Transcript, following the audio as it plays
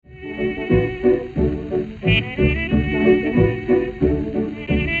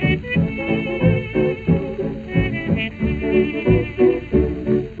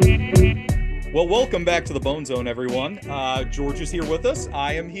Welcome back to the Bone Zone, everyone. George is here with us.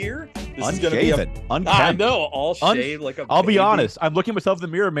 I am here. This is going to be unshaven, I unkempt. know, all shaved like a I'll be baby. honest. I'm looking at myself in the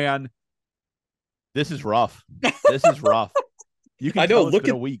mirror, man. This is rough. This is rough. You can I know. tell it's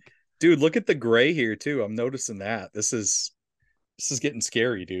been a week. Dude, look at the gray here too. I'm noticing that. This is getting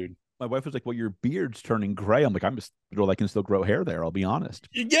scary, dude. My wife was like, "Well, your beard's turning gray." I'm like, "I'm just I can still grow hair there." I'll be honest.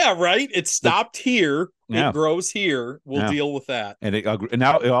 Yeah, right. It stopped here. Yeah, It grows here. We'll yeah. deal with that. And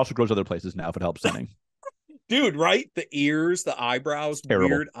now it also grows other places now if it helps any. Dude, right? The ears, the eyebrows, Terrible.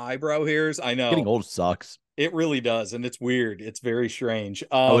 weird eyebrow hairs. I Getting know. old sucks. It really does, and it's weird. It's very strange.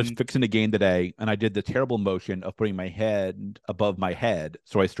 I was fixing a game today, and I did the terrible motion of putting my head above my head,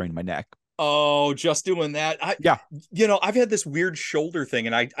 so I strained my neck. Oh, just doing that. Yeah, I've had this weird shoulder thing,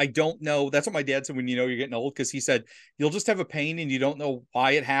 and I don't know. That's what my dad said when you know you're getting old, because he said you'll just have a pain and you don't know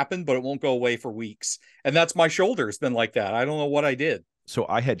why it happened, but it won't go away for weeks. And that's my shoulder. It's been like that. I don't know what I did. so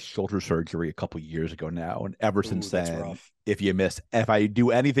I had shoulder surgery a couple years ago now, and ever Ooh, since that's then, rough. if I do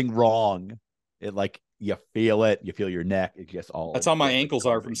anything wrong, it like you feel it, you feel your neck, it gets That's all how my really ankles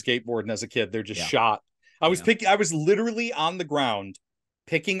are from crazy. skateboarding as a kid. They're just Yeah, shot. yeah, I was literally on the ground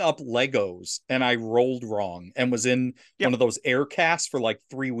picking up Legos, and I rolled wrong and was in yeah, one of those air casts for like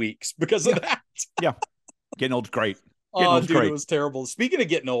 3 weeks because of yeah, that. yeah. Getting old's great. Getting Oh, old's dude, it great. was terrible. Speaking of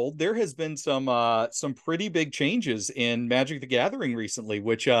getting old, there has been some pretty big changes in Magic the Gathering recently,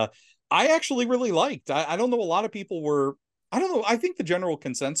 which I actually really liked. I don't know, a lot of people were, I don't know, I think the general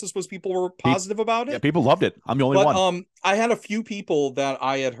consensus was people were People, positive about yeah, it. people loved it. I'm the only But one. I had a few people that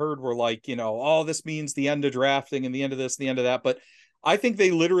I had heard were like, oh, this means the end of drafting and the end of this, the end of that. But I think they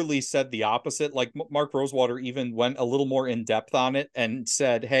literally said the opposite. Like Mark Rosewater even went a little more in depth on it and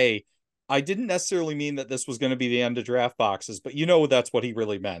said, hey, I didn't necessarily mean that this was going to be the end of draft boxes, but that's what he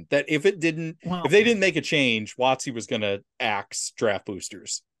really meant. That if Well, they didn't make a change, Watsy was going to axe draft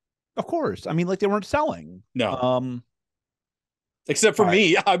boosters. of course. I mean, like they weren't selling. No, except for I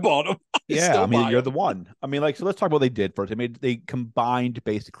me, I bought them. I Yeah, I still mean, buy you're them. the one. I mean, like, so let's talk about what they did first. They combined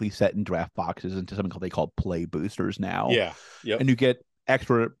basically set and draft boxes into something called they call play boosters now, Yeah. Yep. and you get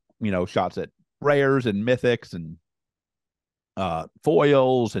extra, shots at rares and mythics and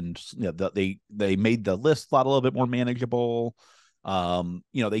foils, and they made the list slot a little bit more manageable.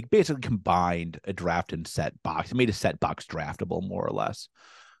 They basically combined a draft and set box. It made a set box draftable more or less.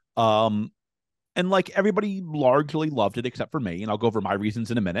 Um, and like everybody largely loved it except for me, and I'll go over my reasons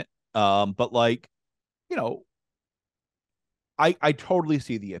in a minute. But like, you know, I totally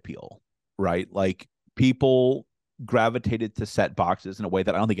see the appeal, right? Like people gravitated to set boxes in a way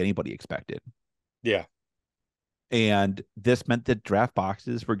that I don't think anybody expected. Yeah. And this meant that draft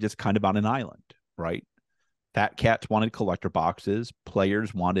boxes were just kind of on an island, right? Fat cats wanted collector boxes,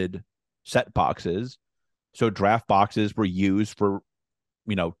 players wanted set boxes. So draft boxes were used for,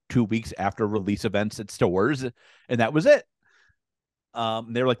 2 weeks after release events at stores, and that was it.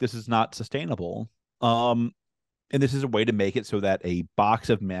 They're like, this is not sustainable. And this is a way to make it so that a box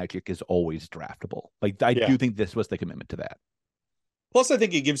of Magic is always draftable. Like I Yeah. do think this was the commitment to that. Plus, I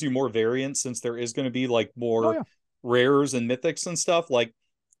think it gives you more variance since there is going to be like Oh more yeah, rares and mythics and stuff. Like,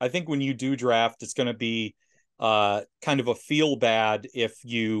 I think when you do draft, it's going to be kind of a feel bad if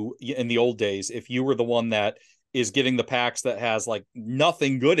you, in the old days, if you were the one that is getting the packs that has like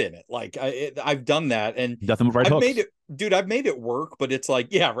nothing good in it. Like, I've done that, and nothing but right I've made hooks. it, dude, I've made it work, but it's like,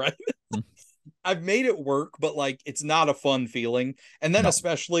 yeah, right. Mm. I've made it work, but like, it's not a fun feeling. And then, No,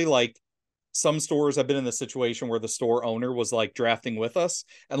 especially like, some stores I've been in the situation where the store owner was like drafting with us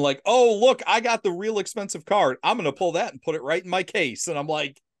and like, oh, look, I got the real expensive card. I'm going to pull that and put it right in my case. And I'm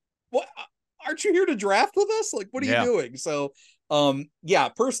like, what? Aren't you here to draft with us? Like, what are you yeah, doing? So, yeah,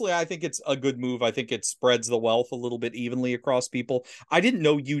 personally, I think it's a good move. I think it spreads the wealth a little bit evenly across people. I didn't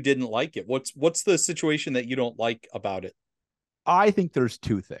know you didn't like it. What's the situation that you don't like about it? I think there's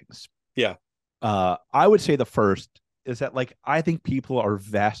two things. Yeah, I would say the first is that like I think people are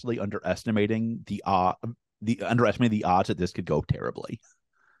vastly underestimating the odds that this could go terribly.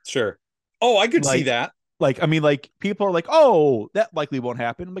 sure. Oh, I could see Like, that. I mean, like people are like, oh, that likely won't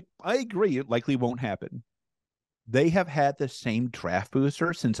happen. I'm like, I agree, it likely won't happen. They have had the same draft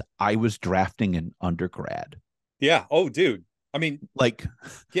booster since I was drafting in undergrad. Yeah. Oh, dude. I mean, Like,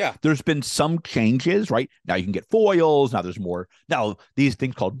 yeah, there's been some changes, right? Now you can get foils. Now there's more. Now these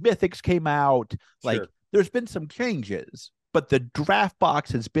things called mythics came out. Like, sure. there's been some changes, but the draft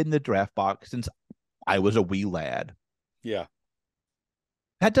box has been the draft box since I was a wee lad. Yeah.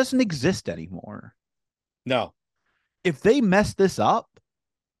 That doesn't exist anymore. No. If they mess this up,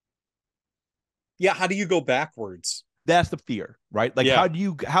 Yeah. How do you go backwards? that's the fear, right? Like, Yeah.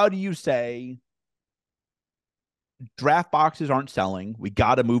 how do you say draft boxes aren't selling. We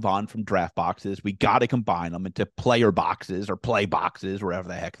got to move on from draft boxes. We got to combine them into player boxes or play boxes, wherever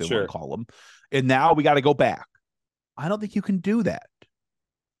the heck they want to Sure. call them. And now we got to go back. I don't think you can do that.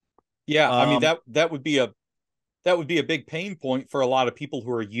 Yeah, I mean Um, that would be a big pain point for a lot of people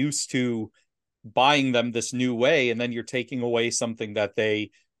who are used to buying them this new way, and then you're taking away something that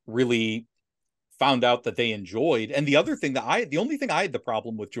they really found out that they enjoyed. And the other thing the only thing I had the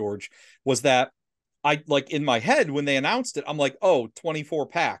problem with, George, was that I like in my head when they announced it, I'm like, oh, 24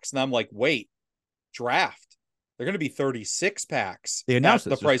 packs. And I'm like, wait, draft. They're going to be 36 packs they at announced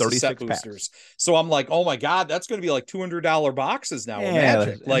the this. There's price of set 36 packs. boosters. So I'm like, oh my God, that's going to be like $200 boxes now of Yeah,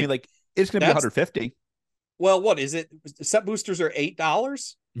 Magic. I mean, Like, like it's going to be that's, 150. well, what is it? Set boosters are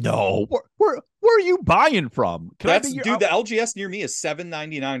 $8. No, where are you buying from? Can I be That's, your? dude, the LGS near me is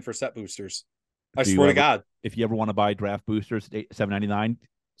 $7.99 for set boosters. I Do you swear to ever, God. if you ever want to buy draft boosters, $7.99,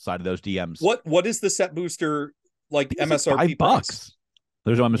 side of those DMs. What is the set booster I like think it's like MSRP price? $5.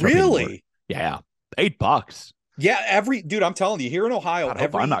 There's no MSRP anymore. Really? Yeah, $8. Yeah, every dude, I'm telling you, here in Ohio, God, I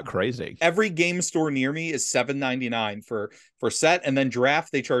hope I'm not crazy. every game store near me is $7.99 for set, and then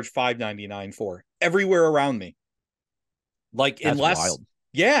draft they charge $5.99 for everywhere around me. Like That's unless, wild.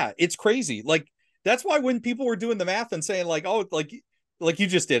 yeah, it's crazy. Like that's why when people were doing the math and saying like, oh, like you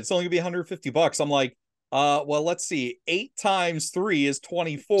just did, it's only gonna be $150. I'm like, well, let's see, 8 times 3 is So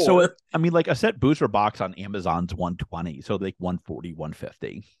 24. I mean, like a set booster box on Amazon's 120, so like 140,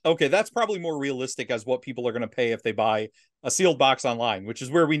 150. Okay, that's probably more realistic as what people are going to pay if they buy a sealed box online, which is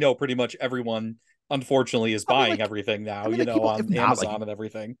where we know pretty much everyone, unfortunately, is I mean, buying like, everything I now, mean, like people, if on not, like Amazon and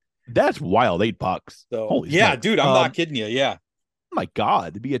everything. that's wild. $8. So, Holy yeah, smokes. dude, I'm not kidding you. Yeah. My God,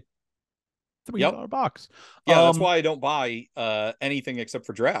 it'd be a Yep. $300 box. Yeah, that's why I don't buy anything except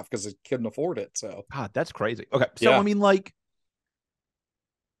for draft because I couldn't afford it. So, God, that's crazy. Okay, so I yeah, mean, like,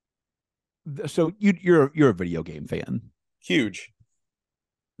 so you're a video game fan. huge.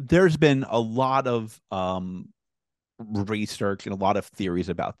 There's been a lot of research and a lot of theories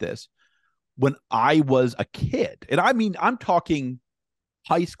about this. When I was a kid, and I mean, I'm talking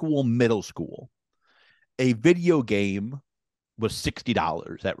high school, middle school, a video game was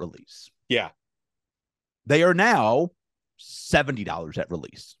 $60 at release. Yeah. They are now $70 at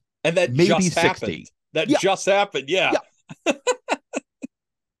release, And that maybe just 60. happened. That Yeah, just happened. Yeah. yeah.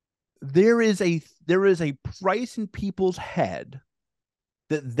 There is a price in people's head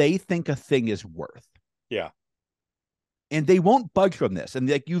that they think a thing is worth. Yeah. And they won't budge from this. And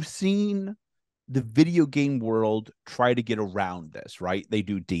like you've seen the video game world try to get around this, right? They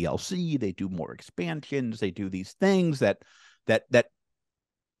do DLC, they do more expansions, they do these things that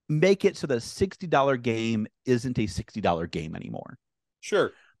make it so the $60 game isn't a $60 game anymore.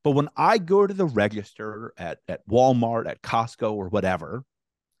 Sure. But when I go to the register at Walmart, at Costco, or whatever,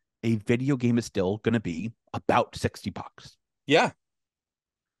 a video game is still going to be about $60. Yeah.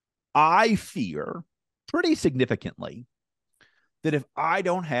 I fear pretty significantly that if I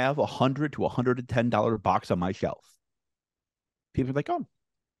don't have $100 to $110 box on my shelf, people are like, oh,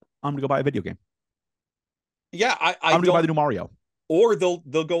 I'm gonna go buy a video game. Yeah. I I'm gonna go buy don't, the new Mario. or they'll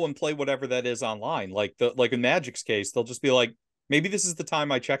go and play whatever that is online. Like in Magic's case, they'll just be like, maybe this is the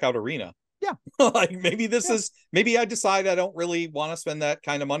time I check out Arena. Yeah. Like Yeah. maybe I decide I don't really want to spend that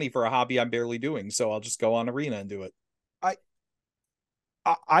kind of money for a hobby I'm barely doing, so I'll just go on Arena and do it. I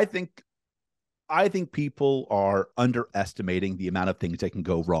I think people are underestimating the amount of things that can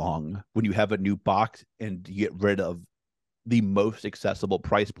go wrong when you have a new box and you get rid of the most accessible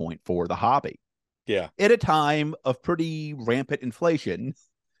price point for the hobby. Yeah. At a time of pretty rampant inflation,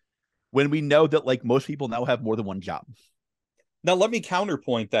 when we know that like most people now have more than one job. Now let me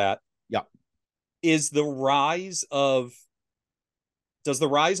counterpoint that. Yeah. Is the rise of does the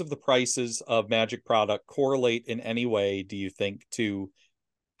rise of the prices of Magic product correlate in any way, do you think, to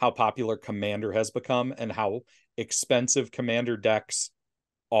how popular Commander has become and how expensive Commander decks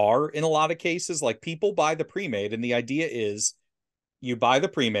are in a lot of cases? Like people buy the pre-made, and the idea is you buy the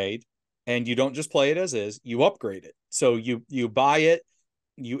pre-made and you don't just play it as is, you upgrade it. So you buy it,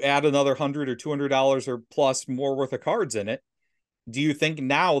 you add another $100 or $200 or plus more worth of cards in it. Do you think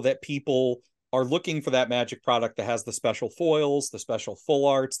now that people are looking for that Magic product that has the special foils, the special full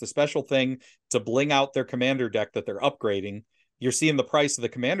arts, the special thing to bling out their Commander deck that they're upgrading, you're seeing the price of the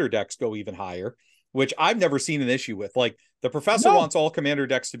Commander decks go even higher, which I've never seen an issue with? Like the professor No. wants all Commander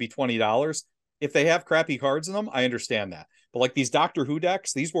decks to be $20. If they have crappy cards in them, I understand that. But like these Doctor Who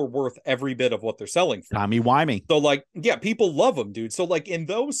decks, these were worth every bit of what they're selling for. Tommy Wimey. So like, yeah, people love them, dude. So like in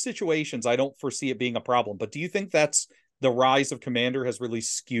those situations, I don't foresee it being a problem. But do you think that's the rise of Commander has really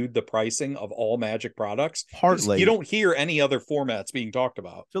skewed the pricing of all Magic products? Partly. You don't hear any other formats being talked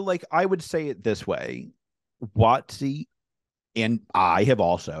about. So like I would say it this way. Watsy and I have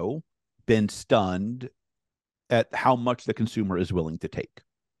also been stunned at how much the consumer is willing to take.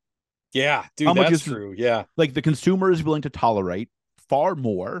 Yeah, How dude, much that's is true. Yeah. like the consumer is willing to tolerate far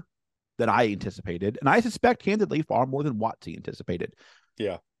more than I anticipated. And I suspect, candidly, far more than Watsy anticipated.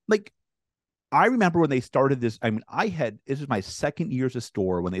 Yeah. Like, I remember when they started this. I mean, this is my second year as a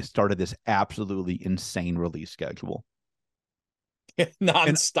store when they started this absolutely insane release schedule. And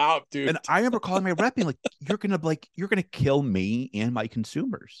Non-stop, dude. and I remember calling my rep being you're gonna kill me and my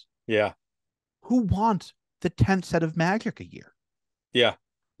consumers. Yeah. Who wants the 10th set of Magic a year? Yeah.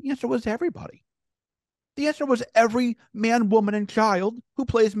 The answer was everybody. The answer was every man, woman, and child who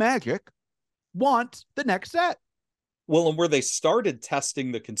plays Magic wants the next set. Well, and where they started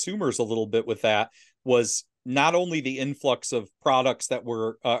testing the consumers a little bit with that was not only the influx of products that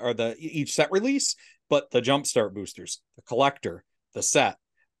were or the each set release, but the jumpstart boosters, the collector, the set,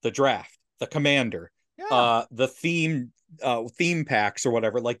 the draft, the commander, Yeah. the theme packs or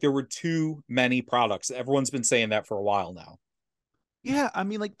whatever. Like there were too many products. Everyone's been saying that for a while now. Yeah. I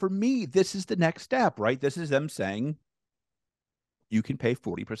mean, like for me, this is the next step, right? This is them saying you can pay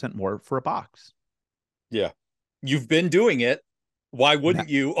 40% more for a box. Yeah. You've been doing it. Why wouldn't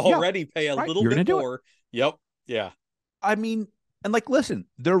you Yeah, already pay a right. little You're bit gonna do it. more? Yep. Yeah. I mean, and like, listen,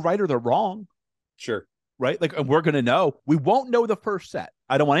 they're right or they're wrong, Sure. right? Like, and we're gonna know. We won't know the first set.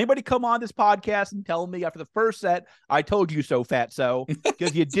 I don't want anybody to come on this podcast and tell me after the first set, I told you so, fat so,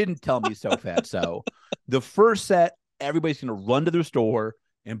 because you didn't tell me so, fat so. The first set, everybody's gonna run to their store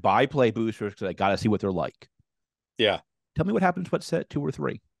and buy play boosters because I gotta see what they're like. Yeah. Tell me what happens what set 2 or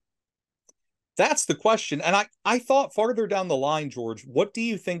 3. That's the question. And I thought farther down the line, George, what do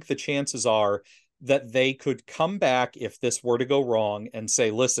you think the chances are that they could come back if this were to go wrong and say,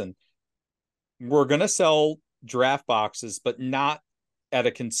 listen, we're going to sell draft boxes, but not at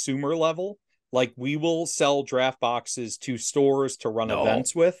a consumer level. Like we will sell draft boxes to stores to run No.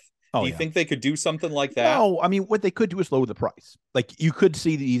 events with. Oh Do you yeah. think they could do something like that? No, I mean what they could do is lower the price. Like you could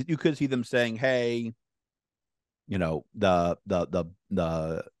see them saying, "Hey, the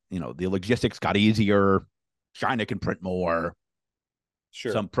logistics got easier. China can print more.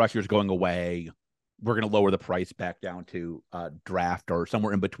 Sure. Some pressure's going away. We're going to lower the price back down to draft or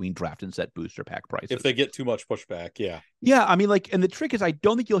somewhere in between draft and set booster pack prices. If they get too much pushback, yeah. Yeah, I mean, like, and the trick is, I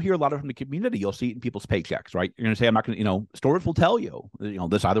don't think you'll hear a lot of it from the community. You'll see it in people's paychecks, right? You're going to say, I'm not going to, stores will tell you,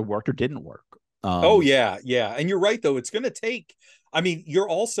 this either worked or didn't work. Oh yeah, yeah, and you're right though. It's going to take. I mean, you're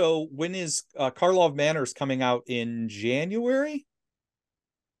also when is Karlov Manors coming out in January?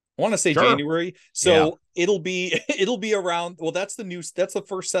 I want to say Sure. January. So it'll be around. Well, that's the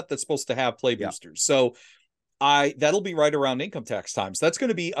first set that's supposed to have play boosters. So that'll be right around income tax time. So that's going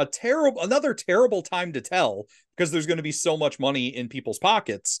to be another terrible time to tell because there's going to be so much money in people's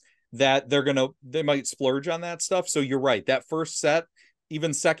pockets that they might splurge on that stuff. So you're right. That first set,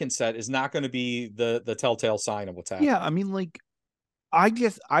 even second set, is not going to be the telltale sign of what's happening. Yeah, I mean, like, I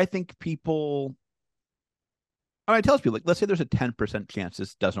think people. I tell people, like, let's say there's a 10% chance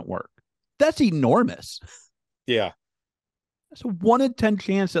this doesn't work. That's enormous. Yeah. It's a 1 in 10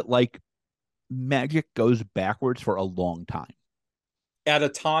 chance that, like, Magic goes backwards for a long time. At a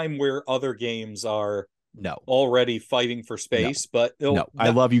time where other games are no already fighting for space, but no. I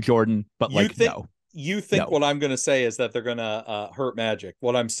love you, Jordan, but like, no. You think what I'm going to say is that they're going to hurt Magic.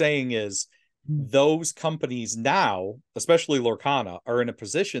 What I'm saying is those companies now, especially Lorcana, are in a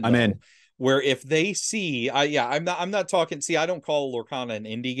position where if they see, I'm not talking. See, I don't call Lorcana an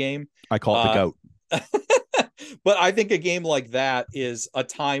indie game. I call it the GOAT. But I think a game like that is a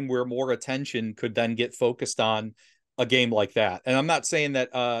time where more attention could then get focused on a game like that. And I'm not saying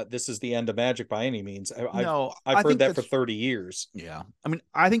that this is the end of Magic by any means. I've heard that for 30 years. Yeah. I mean,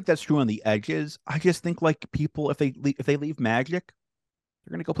 I think that's true on the edges. I just think like people, if they leave Magic,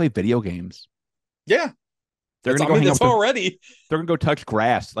 they're going to go play video games. Yeah. They're going to go hang out already. They're going to go touch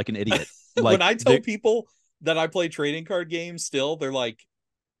grass like an idiot. Like, when I tell people that I play trading card games still, they're like,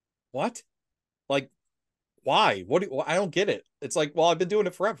 what? Like, why? I don't get it. It's like, well, I've been doing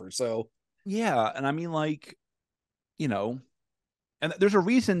it forever. So yeah. And I mean, like, and there's a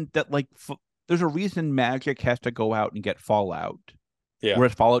reason that there's a reason Magic has to go out and get Fallout. Yeah.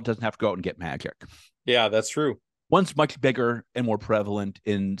 Whereas Fallout doesn't have to go out and get Magic. Yeah, that's true. One's much bigger and more prevalent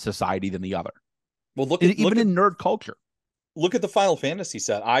in society than the other. Well, even in nerd culture. Look at the Final Fantasy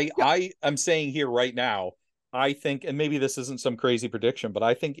set. I am saying here right now, I think, and maybe this isn't some crazy prediction, but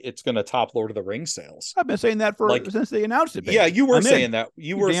I think it's going to top Lord of the Rings sales. I've been saying that since they announced it. Baby. Yeah, you were saying that.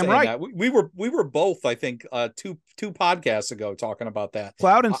 You were saying right. that. We were both, I think, two podcasts ago talking about that.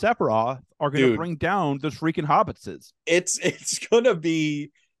 Cloud and Sephiroth are going to bring down those freaking hobbitses. It's going to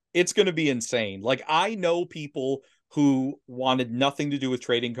be it's going to be insane. Like, I know people who wanted nothing to do with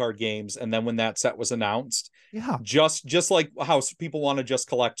trading card games, and then when that set was announced, Yeah. just like how people want to just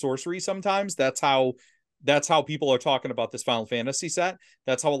collect sorcery sometimes, that's how people are talking about this Final Fantasy set.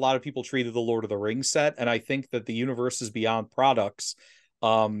 That's how a lot of people treated the Lord of the Rings set. And I think that the Universes Beyond products,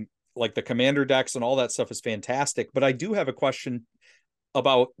 like the commander decks and all that stuff, is fantastic. But I do have a question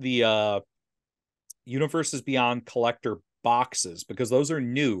about the Universes Beyond collector boxes, because those are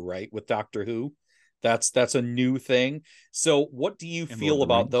new, right? With Doctor Who. That's a new thing. So what do you And Lord of feel the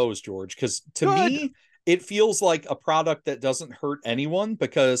about Rings. those, George? Because to Good. me, it feels like a product that doesn't hurt anyone,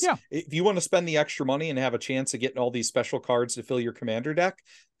 because Yeah. if you want to spend the extra money and have a chance of getting all these special cards to fill your commander deck,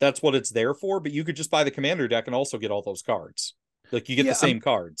 that's what it's there for. But you could just buy the commander deck and also get all those cards. Like, you get the Yeah. same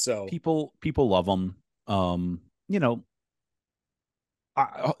card. So People love them. You know,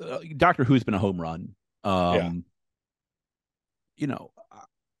 Doctor Who's been a home run. yeah. You know,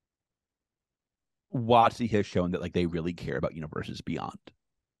 WotC has shown that like they really care about Universes Beyond.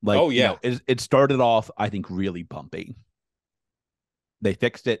 Like, Oh yeah. it started off, I think, really bumpy. They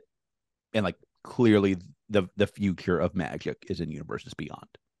fixed it, and like clearly the future of Magic is in Universes Beyond.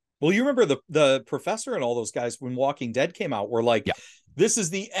 Well, you remember the professor and all those guys when Walking Dead came out were like, Yeah, this is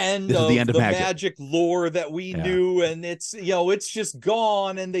the end this is the of end of the Magic. magic lore that we Yeah, knew, and it's just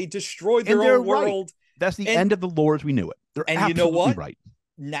gone, and they destroyed and their they're own right. world. That's the And end of the lore as we knew it. They're you know absolutely what? right.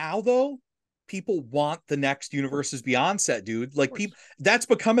 Now though, people want the next Of course, Universes Beyond set, dude. of Like, course. people, that's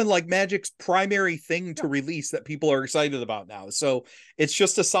becoming like Magic's primary thing Yeah, to release that people are excited about now. So it's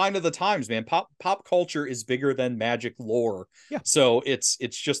just a sign of the times, man. Pop culture is bigger than Magic lore. yeah, So it's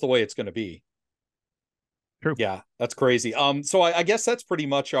just the way it's going to be. true. Yeah, that's crazy. So I guess that's pretty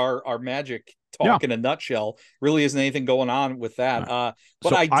much our Magic Yeah. talk in a nutshell. Really isn't anything going on with All that. right. But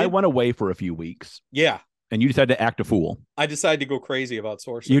So I I did, went away for a few weeks, yeah, and you decided to act a fool. I decided to go crazy about You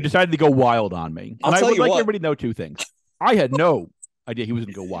sorcery. decided to go wild on me, I'll and I tell would you like what, everybody to know two things. I had no idea he was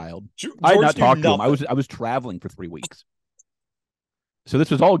going to go wild. I had George not knew talked to him. nothing. I was traveling for 3 weeks, so this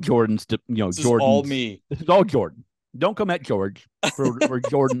was all Jordan's. This is all Jordan's. me. This is all Jordan. Don't come at George for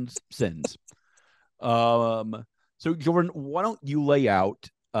Jordan's sins. Um. So Jordan, why don't you lay out,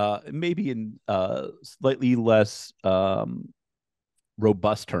 maybe in slightly less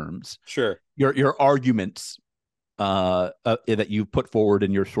robust terms, Sure. your arguments that you put forward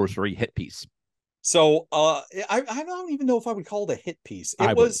in your sorcery hit piece. So I don't even know if I would call it a hit piece.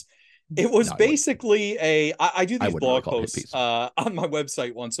 I would. It was No, I would. basically I do I these wouldn't really blog call it a hit posts piece. on my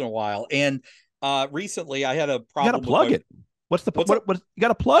website once in a while. And recently I had a You got to problem with plug my it. What's the what's up? what? You got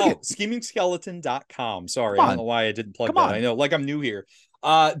to plug Oh, it. schemingskeleton.com. Come Sorry, I don't know on, why I didn't plug come that. I on. know, like, I'm new here.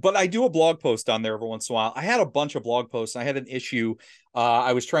 But I do a blog post on there every once in a while. I had a bunch of blog posts. I had an issue.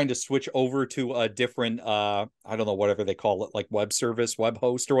 I was trying to switch over to a different I don't know, whatever they call it, like web service, web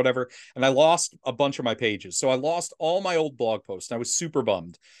host or whatever. And I lost a bunch of my pages. So I lost all my old blog posts. And I was super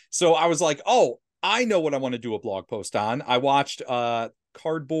bummed. So I was like, oh, I know what I want to do a blog post on. I watched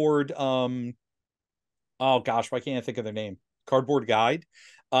Cardboard oh gosh, why can't I think of their name? Cardboard Guide.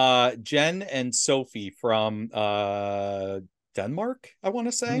 Jen and Sophie from Denmark, I want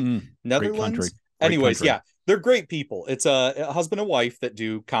to say. Great country. Netherlands. Great Anyways, country. yeah, they're great people. It's a husband and wife that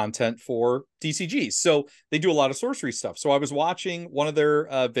do content for TCGs. So they do a lot of sorcery stuff. So I was watching one of their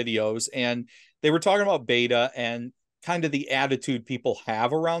videos, and they were talking about beta and kind of the attitude people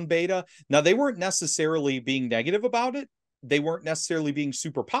have around beta. Now, they weren't necessarily being negative about it. They weren't necessarily being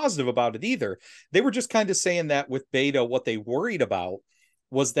super positive about it either. They were just kind of saying that with beta, what they worried about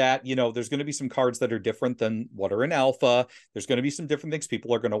was that, there's going to be some cards that are different than what are in alpha. There's going to be some different things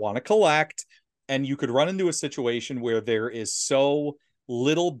people are going to want to collect. And you could run into a situation where there is so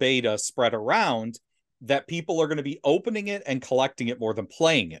little beta spread around that people are going to be opening it and collecting it more than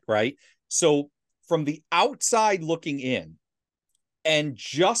playing it, right? So from the outside looking in, and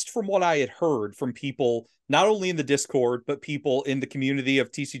just from what I had heard from people, not only in the Discord, but people in the community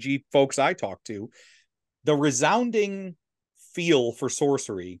of TCG folks I talked to, the resounding feel for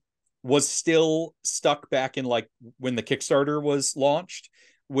sorcery was still stuck back in like when the Kickstarter was launched,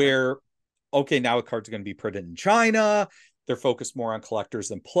 where, okay, now the cards are going to be printed in China. They're focused more on collectors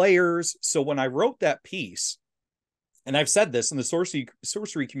than players. So when I wrote that piece, and I've said this in the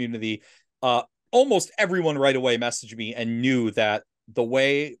sorcery community, almost everyone right away messaged me and knew that the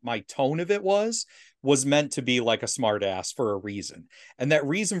way my tone of it was meant to be like a smart ass for a reason. And that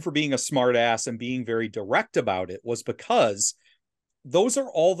reason for being a smart ass and being very direct about it was because those are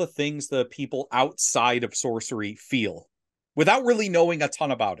all the things the people outside of sorcery feel without really knowing a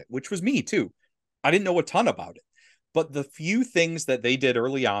ton about it, which was me too. I didn't know a ton about it, but the few things that they did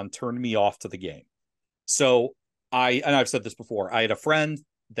early on turned me off to the game. So and I've said this before, I had a friend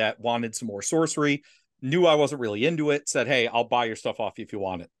that wanted some more sorcery, knew I wasn't really into it, said, hey, I'll buy your stuff off you if you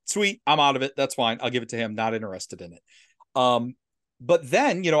want it. Sweet, I'm out of it. That's fine. I'll give it to him. Not interested in it. But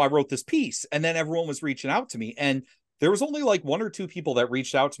then, I wrote this piece, and then everyone was reaching out to me, and there was only like one or two people that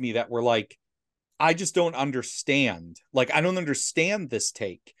reached out to me that were like, I just don't understand. Like, I don't understand this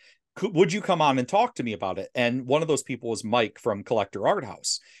take. Would you come on and talk to me about it? And one of those people was Mike from Collector Art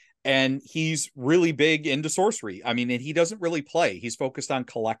House. And he's really big into sorcery. I mean, and he doesn't really play. He's focused on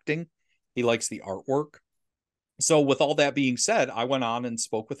collecting. He likes the artwork. So with all that being said, I went on and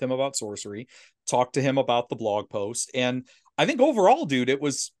spoke with him about sorcery, talked to him about the blog post. And I think overall, dude, it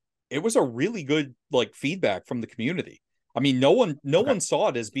was a really good like feedback from the community. I mean, no one saw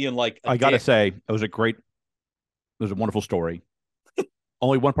it as being like I gotta say, it was a wonderful story.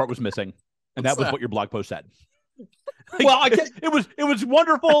 Only one part was missing, and that was what your blog post said. Like, well, it was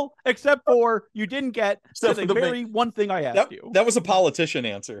wonderful, except for you didn't get the one thing I asked you. That was a politician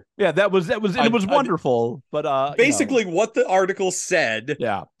answer. Yeah, it was wonderful. But basically, what the article said,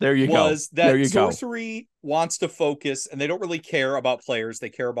 yeah, there you go. Was that sorcery wants to focus, and they don't really care about players; they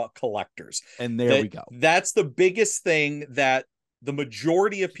care about collectors. And there we go. That's the biggest thing that the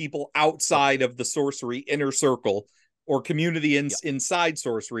majority of people outside of the sorcery inner circle or community inside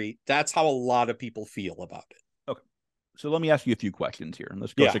sorcery, that's how a lot of people feel about it. Okay. So let me ask you a few questions here, and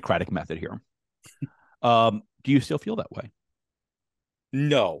let's go Socratic method here. Do you still feel that way?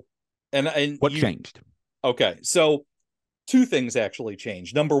 No. And what changed? Okay. So two things actually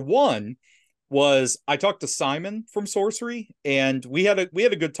changed. Number one was I talked to Simon from Sorcery, and we had a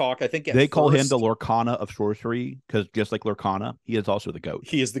good talk. I think they call him the Lorcana of Sorcery, because just like Lorcana, he is also the goat.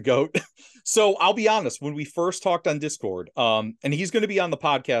 He is the goat. So I'll be honest, when we first talked on Discord, and he's going to be on the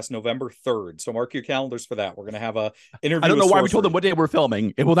podcast November 3rd. So mark your calendars for that. We're going to have a interview. I don't know why we told them what day we're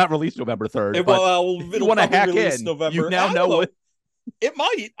filming. It will not release November 3rd. If you want to hack in, November. You now know what. It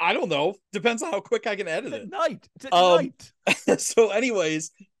might. I don't know. Depends on how quick I can edit it. It's at night. So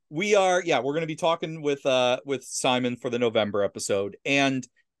anyways, we're going to be talking with Simon for the November episode. And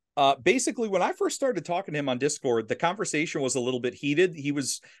basically, when I first started talking to him on Discord, the conversation was a little bit heated.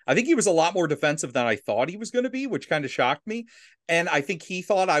 I think he was a lot more defensive than I thought he was going to be, which kind of shocked me. And I think he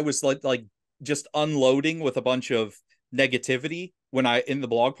thought I was like just unloading with a bunch of negativity in the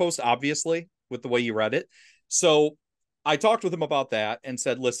blog post, obviously, with the way you read it. So I talked with him about that and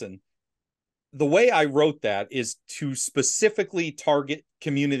said, listen, the way I wrote that is to specifically target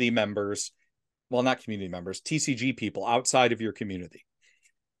community members. Well, not community members, TCG people outside of your community.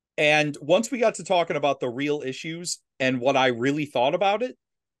 And once we got to talking about the real issues and what I really thought about it,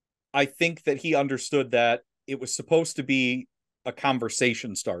 I think that he understood that it was supposed to be a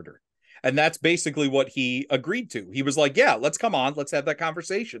conversation starter. And that's basically what he agreed to. He was like, yeah, let's come on. Let's have that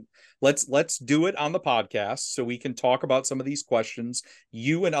conversation. Let's do it on the podcast so we can talk about some of these questions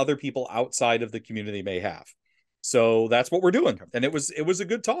you and other people outside of the community may have. So that's what we're doing. And it was a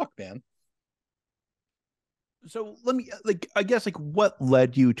good talk, man. So let me what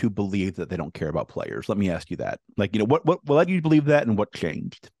led you to believe that they don't care about players? Let me ask you that. What led you to believe that, and what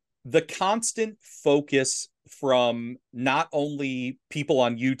changed? The constant focus from not only people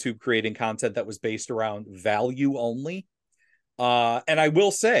on YouTube creating content that was based around value only. And I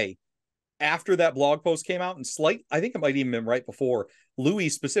will say, after that blog post came out, and I think it might even been right before, Louis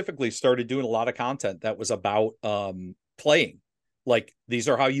specifically started doing a lot of content that was about playing. Like, these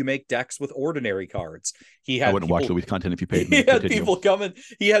are how you make decks with ordinary cards. I wouldn't watch Louis' content if you paid me. He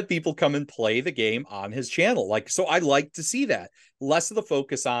had people come and play the game on his channel. So I like to see that. Less of the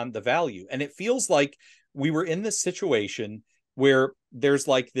focus on the value. And it feels like we were in this situation where there's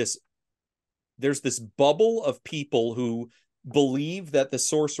this bubble of people who believe that the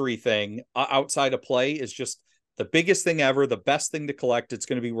sorcery thing outside of play is just the biggest thing ever, the best thing to collect. It's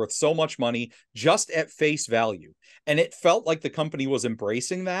going to be worth so much money just at face value. And it felt like the company was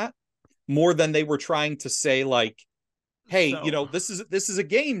embracing that more than they were trying to say, like, hey, this is a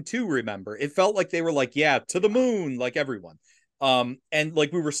game too, remember? It felt like they were like, yeah, to the moon, like everyone. And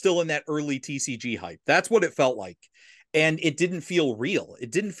like we were still in that early TCG hype. That's what it felt like. And it didn't feel real.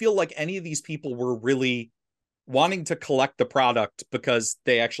 It didn't feel like any of these people were really wanting to collect the product because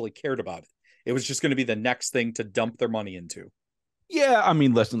they actually cared about it. It was just going to be the next thing to dump their money into. Yeah, I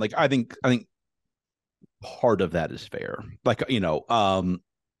mean, listen, like I think part of that is fair. Like, I've been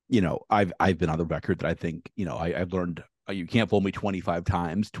on the record that I think, I've learned you can't fool me 25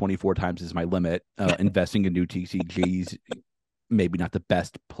 times. 24 times is my limit. Investing in new TCGs, maybe not the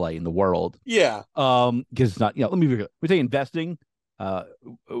best play in the world. Yeah. Because it's not, we say investing,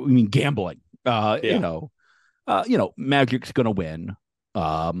 we mean gambling. Magic's going to win.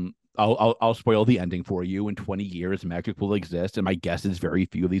 I'll spoil the ending for you. In 20 years, Magic will exist, and my guess is very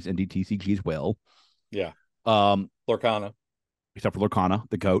few of these indie TCGs will. Yeah. Um, Lorcana. except for Lorcana,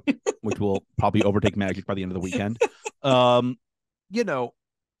 the goat, which will probably overtake Magic by the end of the weekend. Um, you know,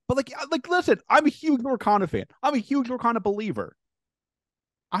 but listen, I'm a huge Lorcana fan. I'm a huge Lorcana believer.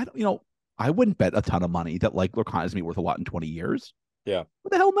 I don't, I wouldn't bet a ton of money that like Lorcana is gonna be worth a lot in 20 years. Yeah.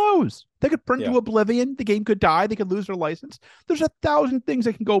 What the hell knows? They could burn Yeah. to oblivion. The game could die. They could lose their license. There's 1,000 things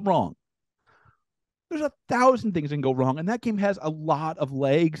that can go wrong. There's 1,000 things that can go wrong. And that game has a lot of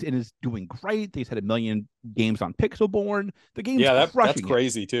legs and is doing great. They've had 1 million games on Pixelborn. The game's That's crushing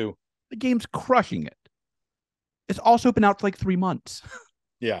crazy too. The game's crushing it. It's also been out for like 3 months.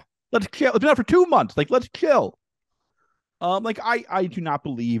 Yeah. Let's chill. It's been out for 2 months. Like, let's chill. I do not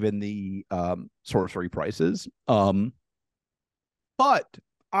believe in the sorcery prices. But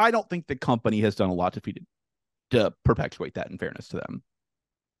I don't think the company has done a lot to perpetuate that, in fairness to them.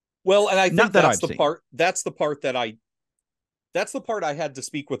 Well, and I think that's the part I had to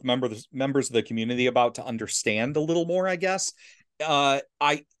speak with members of the community about to understand a little more, I guess. I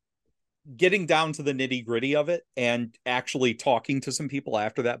getting down to the nitty-gritty of it and actually talking to some people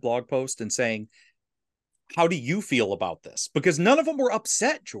after that blog post and saying, how do you feel about this? Because none of them were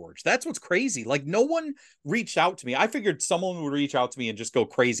upset, George. That's what's crazy. Like, no one reached out to me. I figured someone would reach out to me and just go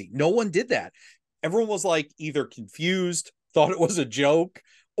crazy. No one did that. Everyone was like either confused, thought it was a joke,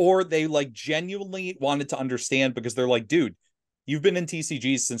 or they like genuinely wanted to understand, because they're like, dude, you've been in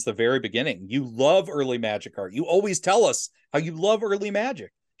TCGs since the very beginning. You love early Magic art. You always tell us how you love early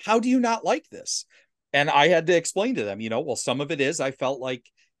Magic. How do you not like this? And I had to explain to them, well, some of it is I felt like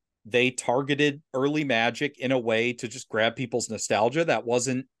they targeted early Magic in a way to just grab people's nostalgia that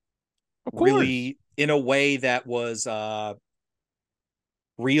wasn't really in a way that was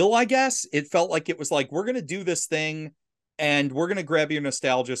real, I guess. It felt like it was like, we're going to do this thing and we're going to grab your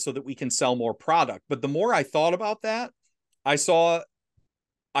nostalgia so that we can sell more product. But the more I thought about that, I saw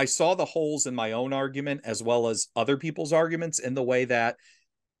the holes in my own argument as well as other people's arguments, in the way that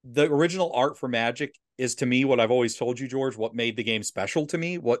the original art for Magic is, to me, what I've always told you, George, what made the game special to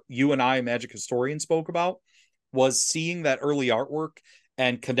me. What you and I, Magic Historian, spoke about was seeing that early artwork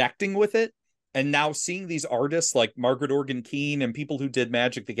and connecting with it. And now seeing these artists like Margaret Organ Keane and people who did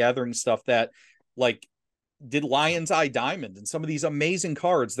Magic the Gathering stuff that like did Lion's Eye Diamond and some of these amazing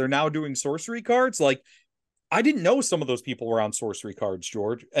cards. They're now doing sorcery cards. Like, I didn't know some of those people were on sorcery cards,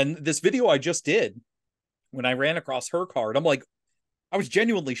 George. And this video I just did, when I ran across her card, I'm like, I was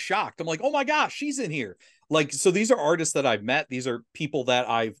genuinely shocked. I'm like, oh my gosh, she's in here. Like, so these are artists that I've met. These are people that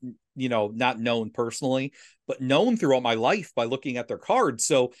I've, not known personally, but known throughout my life by looking at their cards.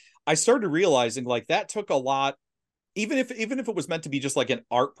 So I started realizing like that took a lot, even if it was meant to be just like an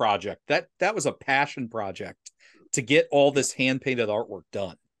art project, that was a passion project to get all this hand painted artwork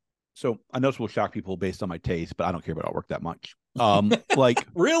done. So I know this will shock people based on my taste, but I don't care about artwork that much.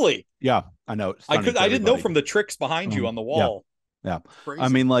 Really? Yeah, I know. I didn't know from the tricks behind you on the wall. Yeah. Crazy. I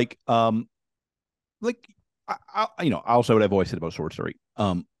mean, I'll say what I've always said about sorcery.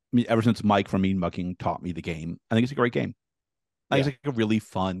 Ever since Mike from Mean Mucking taught me the game, I think it's a great game. I think it's like a really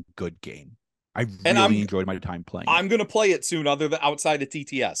fun, good game. I really enjoyed my time playing. I'm going to play it soon, outside of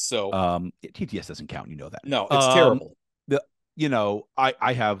TTS. So, TTS doesn't count. You know that. No, it's terrible.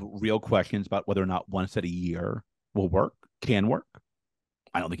 I have real questions about whether or not one set a year can work.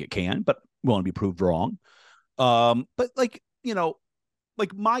 I don't think it can, but willing to be proved wrong. But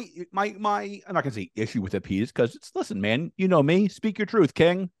my I'm not gonna say issue with it, Pete, because listen, man, you know me, speak your truth,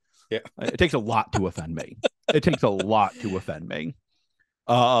 King. Yeah. It takes a lot to offend me. It takes a lot to offend me.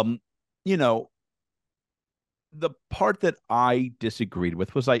 The part that I disagreed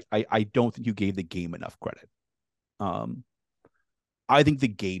with was I don't think you gave the game enough credit. I think the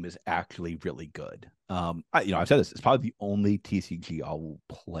game is actually really good. I've said this, it's probably the only TCG I'll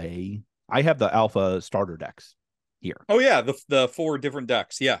play. I have the alpha starter decks here. Oh yeah, the 4 different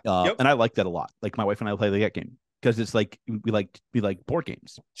decks. Yeah. Yep. And I like that a lot. Like, my wife and I play the game because it's like we like board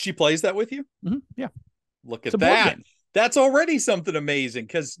games. She plays that with you? Mm-hmm. Yeah. Look at that. That's already something amazing,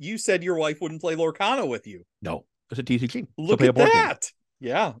 because you said your wife wouldn't play Lorcana with you. No, it's a TCG. Look at that. Game.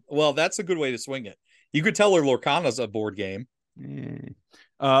 Yeah. Well, that's a good way to swing it. You could tell her Lorcana's a board game.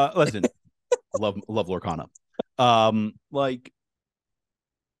 Listen, love Lorcana.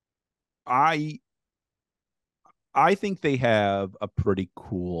 I think they have a pretty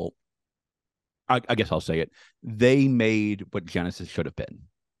cool. I guess I'll say it. They made what Genesis should have been.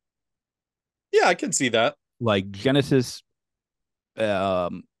 Yeah, I can see that. Like, Genesis,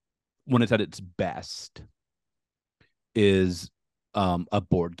 when it's at its best, is a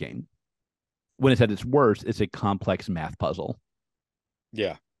board game. When it's at its worst, it's a complex math puzzle.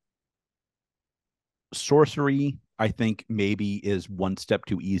 Yeah. Sorcery, I think maybe is one step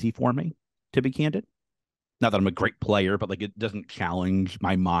too easy for me, to be candid. Not that I'm a great player, but like it doesn't challenge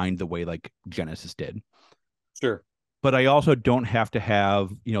my mind the way like Genesis did. Sure. But I also don't have to have,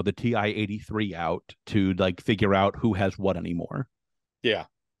 the TI-83 out to like figure out who has what anymore. Yeah.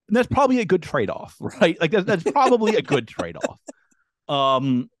 And that's probably a good trade-off, right? Like that's probably a good trade-off.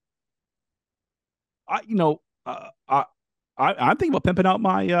 Um, I you know I'm thinking about pimping out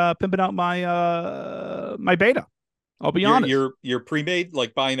my beta. I'll be You're honest. you're you're pre-made,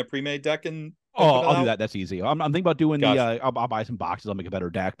 like buying a pre-made deck and Oh, pimping it I'll do out. that. That's easy. I'm thinking about doing the. Gotcha. I'll buy some boxes. I'll make a better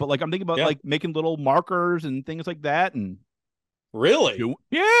deck. But like I'm thinking about Yeah. like making little markers and things like that. And Really?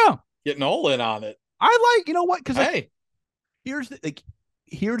 yeah, Getting all in on it. I like, you know what? Because like Hey.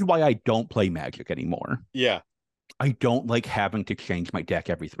 here's why I don't play Magic anymore. Yeah. I don't like having to change my deck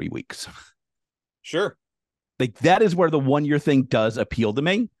every 3 weeks. Sure. Like that is where the 1 year thing does appeal to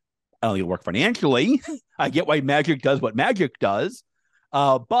me. I don't think it'll work financially. I get why Magic does what Magic does.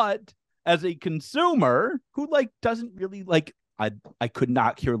 But as a consumer who like doesn't really like, I could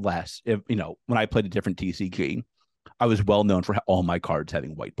not care less if, when I played a different TCG, I was well known for all my cards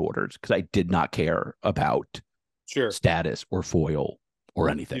having white borders because I did not care about Sure. status or foil or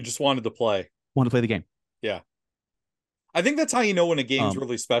You anything. just wanted to play. Want to play the game. Yeah. I think that's how you know when a game's Um,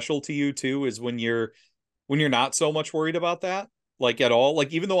 really special to you too, is when you're not so much worried about that, like at all.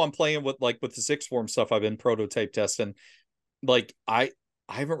 Like even though I'm playing with the six form stuff I've been prototype testing, like I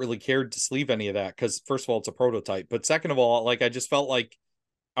haven't really cared to sleeve any of that because first of all, it's a prototype. But second of all, like I just felt like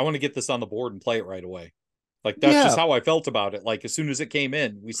I want to get this on the board and play it right away. Like that's just yeah. how I felt about it. Like as soon as it came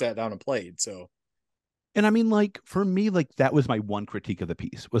in, we sat down and played. So And I mean, like, for me, like, that was my one critique of the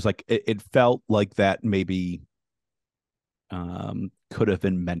piece was like, it felt like that maybe could have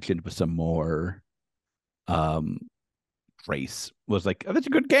been mentioned with some more um grace. Was like, oh, that's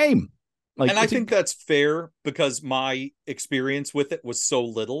a good game. Like, and I it's a, think that's fair because my experience with it was so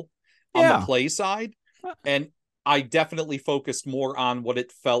little on the yeah. play side. And I definitely focused more on what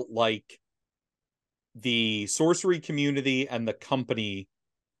it felt like the sorcery community and the company.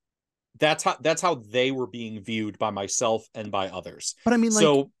 That's how they were being viewed by myself and by others. But I mean,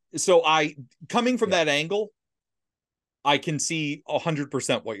 like, So I coming from yeah, that angle, I can see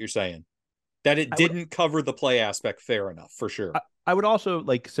 100% what you're saying. That it I would, didn't cover the play aspect fair enough, for sure. I would also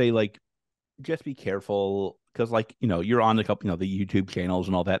like say, like, just be careful because, like, you're on a couple, the YouTube channels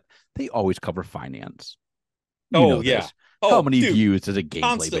and all that. They always cover finance. You Oh know yeah. this. How Oh, many dude, views does a gameplay video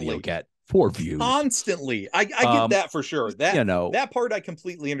constantly. get? 4 views. Constantly. I get Um, that for sure. you That know, that part I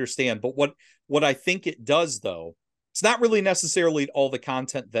completely understand. But what I think it does though, it's not really necessarily all the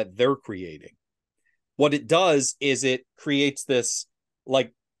content that they're creating. What it does is it creates this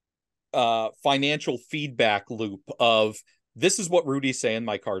like financial feedback loop of this is what Rudy's saying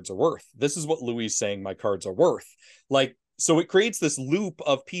my cards are worth. This is what Louis is saying my cards are worth. Like so it creates this loop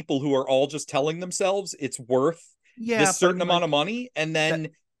of people who are all just telling themselves it's worth yeah, this but I certain mean, amount like, of money and that then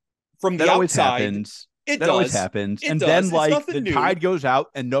from that the always outside happens. it That always does. happens. It And then does. It's like the nothing new. tide goes out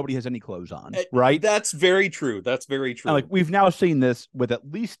and nobody has any clothes on, right? That's very true. That's very And like true. we've now seen this with at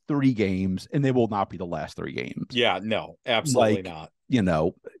least 3 games, and they will not be the last 3 games. Yeah, no, absolutely Like, not. you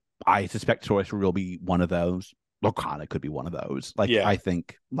know, I suspect Sorcery will be one of those. Lorcana could be one of those. Like, Yeah. I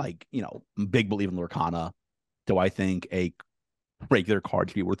think, like, I'm a big believer in Lorcana. Do I think a regular card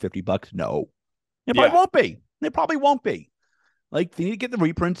should be worth $50? No. It probably Yeah. won't be. It probably won't be. Like, they need to get the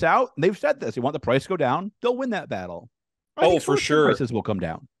reprints out. And they've said this. They want the price to go down. They'll win that battle. I Oh, think for Sorcery sure. prices will come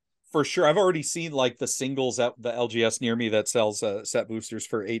down. For sure. I've already seen like the singles at the LGS near me that sells set boosters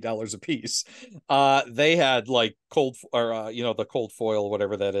for $8 a piece. They had like cold or the cold foil,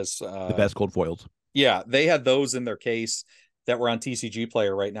 whatever that is. The best cold foils. Yeah, they had those in their case that were on TCG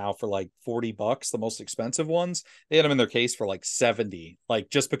Player right now for like $40, the most expensive ones. They had them in their case for like 70, like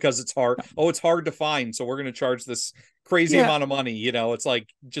just because it's hard. Oh, it's hard to find, so we're going to charge this crazy Yeah. amount of money. It's like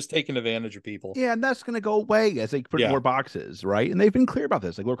just taking advantage of people. Yeah, and that's going to go away as they print Yeah. more boxes, right? And they've been clear about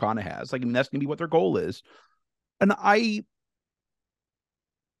this, like Lorcana has. Like, I mean, that's going to be what their goal is. And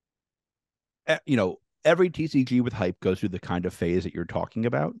every TCG with hype goes through the kind of phase that you're talking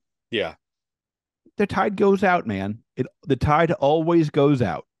about. Yeah. The tide goes out, man. The tide always goes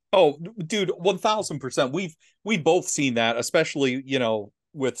out. Oh, dude, 1000%. We've both seen that, especially,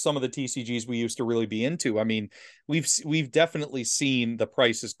 with some of the TCGs we used to really be into. I mean, we've definitely seen the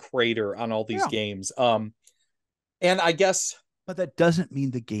prices crater on all these Yeah. games. And I guess But that doesn't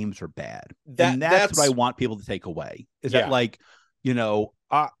mean the games are bad. And that's what I want people to take away. Is yeah. that like, and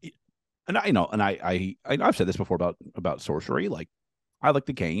I've said this before about Sorcery. Like, I like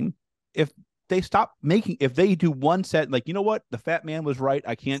the game. If they stop making, if they do one set, like, you know what, the fat man was right.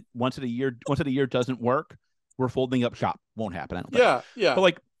 I can't once in a year doesn't work. We're folding up shop. Won't happen. I don't think. Yeah, yeah. But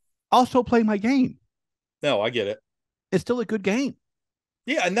like, I'll still play my game. No, I get it. It's still a good game.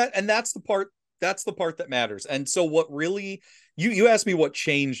 Yeah, and that's the part that matters. And so what really, you asked me what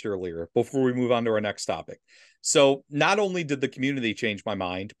changed earlier before we move on to our next topic. So not only did the community change my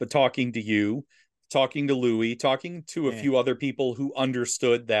mind, but talking to you, talking to Louis, talking to a few other people who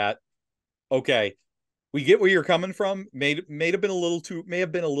understood that, okay, we get where you're coming from. May have been a little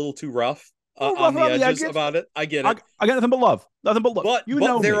too rough on the edges about it. I get it. I got nothing but love. Nothing but love. But you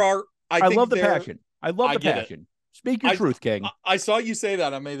know there me. are, I love the passion. I love the passion. Speak your truth, King. I saw you say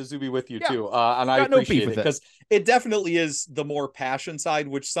that. I made the Zuby with you too, and I got appreciate it because it definitely is the more passion side,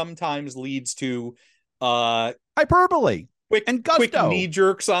 which sometimes leads to hyperbole, quick knee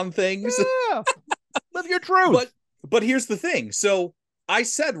jerks on things. Yeah, live your truth. But here's the thing. So I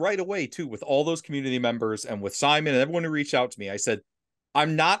said right away too, with all those community members and with Simon and everyone who reached out to me, I said,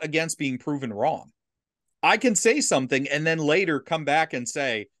 I'm not against being proven wrong. I can say something and then later come back and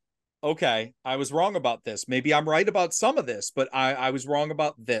say, okay, I was wrong about this. Maybe I'm right about some of this, but I was wrong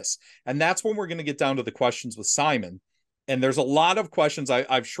about this. And that's when we're going to get down to the questions with Simon. And there's a lot of questions.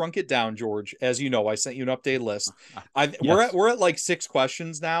 I've shrunk it down, George. As you know, I sent you an updated list. Yes. We're at like 6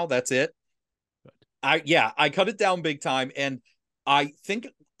 questions now. That's it. I cut it down big time. And I think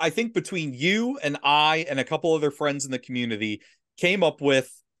between you and I and a couple other friends in the community came up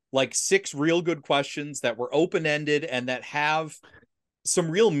with like 6 real good questions that were open-ended and that have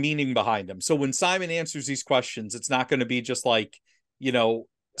some real meaning behind them. So when Simon answers these questions, it's not going to be just like,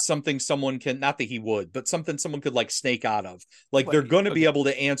 something someone can, not that he would, but something someone could like snake out of. Like they're going to be able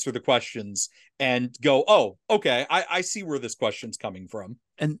to answer the questions and go, oh, okay, I see where this question's coming from.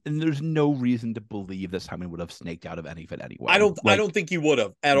 And there's no reason to believe that Simon would have snaked out of any of it anyway. I don't think he would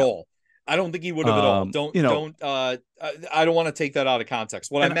have at all. I don't think he would have at all. I don't want to take that out of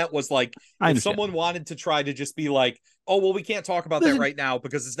context. What I meant was like, if someone wanted to try to just be like, oh, well, we can't talk about that right now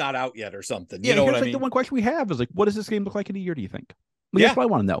because it's not out yet or something. You know what I mean? The one question we have is like, what does this game look like in a year, do you think? That's what I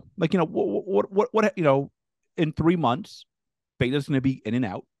want to know. Like, what in 3 months, beta's going to be in and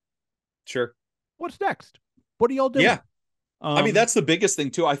out. Sure. What's next? What are y'all doing? Yeah. I mean, that's the biggest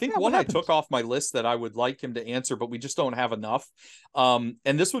thing too. I think one I took off my list that I would like him to answer, but we just don't have enough. And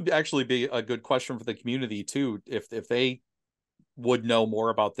this would actually be a good question for the community too, if they would know more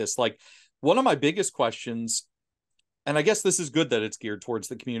about this. Like one of my biggest questions, and I guess this is good that it's geared towards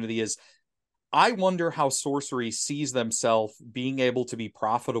the community, is I wonder how Sorcery sees themselves being able to be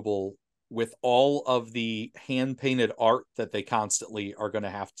profitable with all of the hand-painted art that they constantly are going to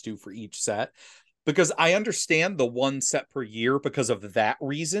have to do for each set. Because I understand the 1 set per year because of that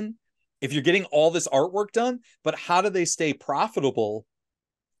reason, if you're getting all this artwork done, but how do they stay profitable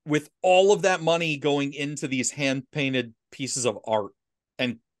with all of that money going into these hand-painted pieces of art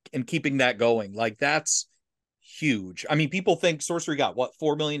and keeping that going? Like, that's huge. I mean, people think Sorcery got, what,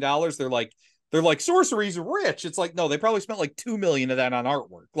 $4 million? They're like, Sorcery's rich. It's like, no, they probably spent like $2 million of that on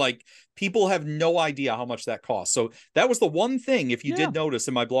artwork. Like, people have no idea how much that costs. So that was the one thing, if you did notice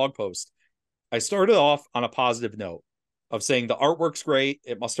in my blog post, I started off on a positive note of saying the artwork's great.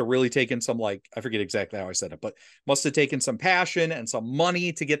 It must have really taken some, like, I forget exactly how I said it, but must have taken some passion and some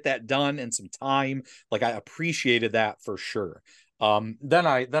money to get that done and some time. Like, I appreciated that for sure. Then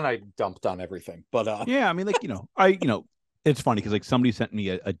I dumped on everything, but yeah, I mean, like, it's funny because like somebody sent me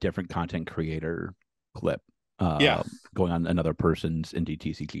a different content creator clip, going on another person's indie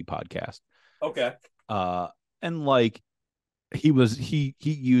TCG podcast. Okay. And like, he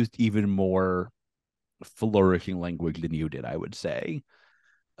used even more flourishing language than you did, I would say.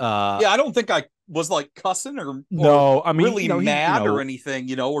 I don't think I was like cussing or no, I mean, really mad or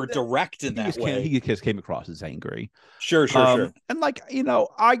anything, or direct in that way. He just came across as angry. Sure. And like,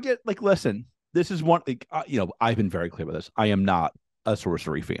 I get like, listen, this is one, like, I've been very clear with this. I am not a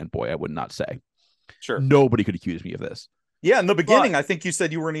Sorcery fanboy. I would not say. Sure. Nobody could accuse me of this. Yeah, in the beginning, I think you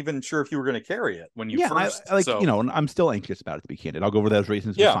said you weren't even sure if you were going to carry it when you first. And I'm still anxious about it, to be candid. I'll go over those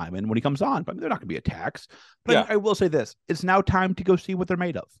reasons with Simon when he comes on, but they're not going to be attacks. But I will say this: it's now time to go see what they're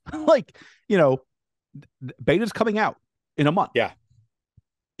made of. Like, beta's coming out in a month. Yeah.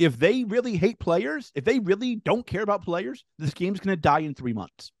 If they really hate players, if they really don't care about players, this game's going to die in 3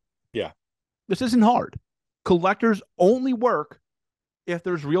 months. Yeah. This isn't hard. Collectors only work if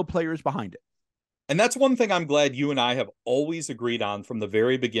there's real players behind it. And that's one thing I'm glad you and I have always agreed on from the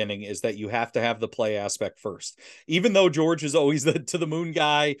very beginning, is that you have to have the play aspect first. Even though George is always the to the moon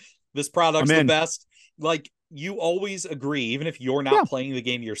guy, this product's the best. Like, you always agree, even if you're not playing the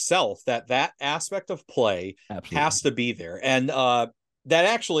game yourself, that aspect of play has to be there. And that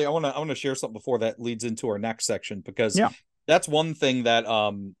actually, I want to share something before that leads into our next section, because Yeah. that's one thing that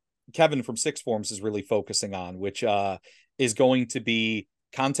Kevin from Six Forms is really focusing on, which is going to be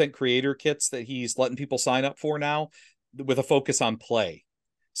content creator kits that he's letting people sign up for now, with a focus on play.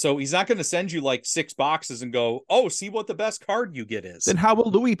 So he's not going to send you like 6 boxes and go, oh, see what the best card you get is. Then how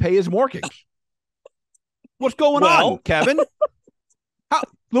will Louis pay his mortgage? What's going on, Well, Kevin? How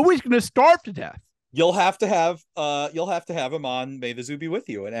Louis going to starve to death? you'll have to have him on May the Zoo Be With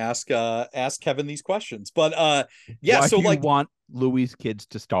You and ask Kevin these questions. But yeah, Why so do you like want Louis' kids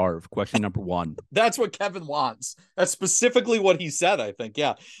to starve? Question number one. that's what Kevin wants. That's specifically what he said, I think.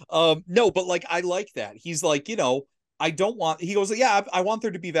 Yeah. No, but like I like that. He's like, I don't want, he goes, yeah, I want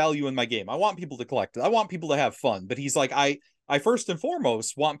there to be value in my game. I want people to collect it. I want people to have fun. But he's like, I first and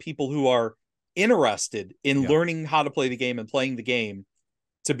foremost want people who are interested in learning how to play the game and playing the game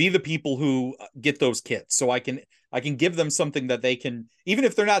to be the people who get those kits. So I can give them something that they can, even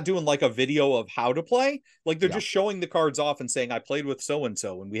if they're not doing like a video of how to play, like they're just showing the cards off and saying, I played with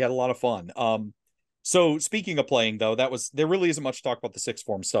so-and-so and we had a lot of fun. So speaking of playing though, there really isn't much to talk about the Six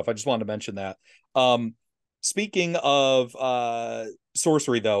Form stuff. I just wanted to mention that. Speaking of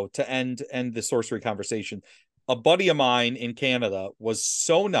sorcery though, to end the sorcery conversation, a buddy of mine in Canada was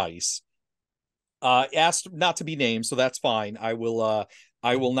so nice, asked not to be named, so that's fine. I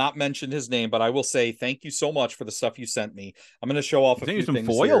will not mention his name, but I will say thank you so much for the stuff you sent me. I'm going to show off a few some things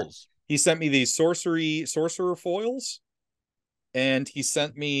foils. Here. He sent me these sorcerer foils, and he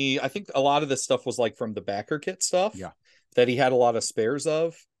sent me, I think a lot of this stuff was like from the backer kit stuff. Yeah. That he had a lot of spares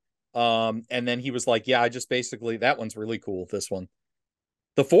of. And then he was like, yeah, I just basically, that one's really cool. This one.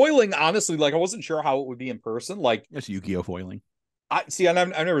 The foiling, honestly, like I wasn't sure how it would be in person. Like it's Yu-Gi-Oh foiling. I've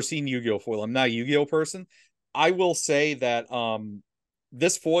never seen Yu-Gi-Oh foil. I'm not a Yu-Gi-Oh person. I will say that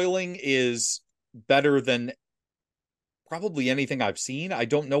this foiling is better than probably anything I've seen. I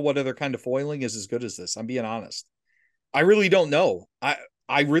don't know what other kind of foiling is as good as this. I'm being honest. I really don't know. I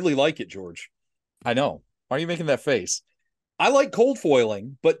really like it, George. I know. Why are you making that face? I like cold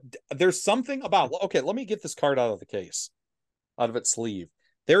foiling, but there's something about, okay, let me get this card out of the case, out of its sleeve.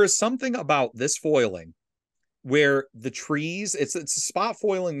 There is something about this foiling where the trees, it's a spot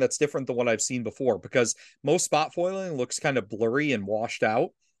foiling that's different than what I've seen before, because most spot foiling looks kind of blurry and washed out.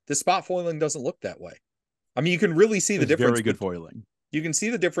 This spot foiling doesn't look that way. I mean, you can really see the difference. Very good foiling. You can see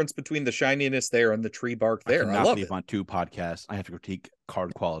the difference between the shininess there and the tree bark there. I love it. On 2 podcasts. I have to critique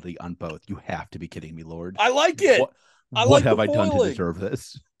card quality on both. You have to be kidding me, Lord. I like it. What have I done to deserve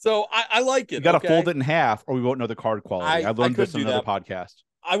this? So I like it. You got to fold it in half, or we won't know the card quality. I learned this on another podcast.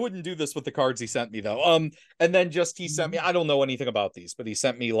 I wouldn't do this with the cards he sent me though. And then just he sent me, I don't know anything about these, but he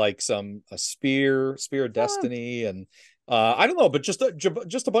sent me like a spear of destiny, and I don't know, but just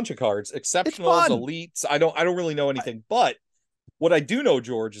a bunch of cards, exceptionals, elites. I don't really know anything, but what I do know,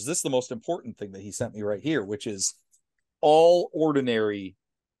 George, is this the most important thing that he sent me right here, which is all ordinary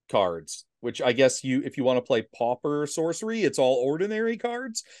cards, which I guess if you want to play pauper sorcery, it's all ordinary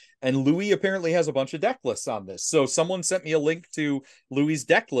cards. And Louis apparently has a bunch of deck lists on this. So someone sent me a link to Louis'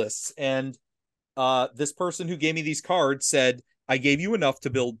 deck lists, and this person who gave me these cards said, I gave you enough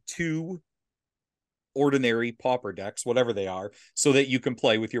to build 2 ordinary pauper decks, whatever they are, so that you can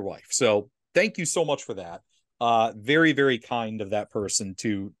play with your wife. So thank you so much for that. Very, very kind of that person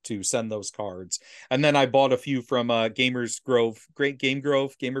to send those cards. And then I bought a few from Gamers Grove,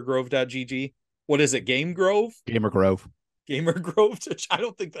 gamergrove.gg. What is it? Game Grove? Gamer Grove. Gamer Grove? I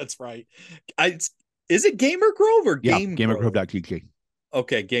don't think that's right. Is it Gamer Grove or Game Grove? Gamergrove.gg.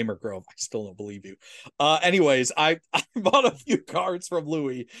 Okay, Gamer Grove. I still don't believe you. Anyways, I bought a few cards from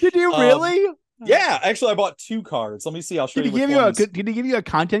Louis. Did you really? Yeah, actually, I bought 2 cards. Let me see. I'll show you. Did he give you a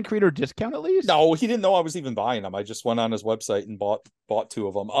content creator discount at least? No, he didn't know I was even buying them. I just went on his website and bought 2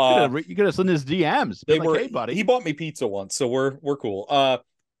 of them. You could have sent his DMs. They were, hey, buddy. He bought me pizza once, so we're cool.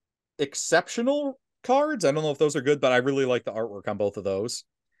 Exceptional cards. I don't know if those are good, but I really like the artwork on both of those.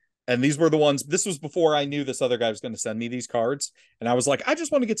 And these were the ones. This was before I knew this other guy was going to send me these cards, and I was like, I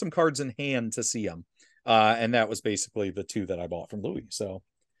just want to get some cards in hand to see them. And that was basically the 2 that I bought from Louis. So.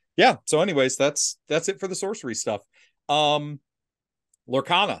 Yeah. So anyways, that's it for the sorcery stuff. Lorcana,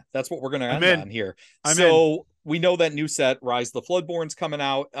 that's what we're going to end on here. We know that new set, Rise of the Floodborn's coming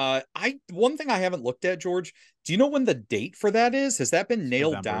out. One thing I haven't looked at, George, do you know when the date for that is? Has that been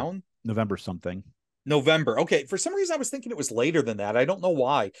nailed down? November something. November. Okay. For some reason, I was thinking it was later than that. I don't know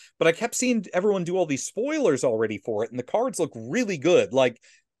why, but I kept seeing everyone do all these spoilers already for it, and the cards look really good. Like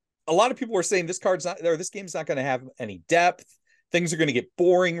a lot of people were saying this game's not going to have any depth. Things are going to get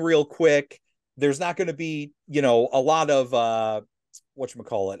boring real quick. There's not going to be, a lot of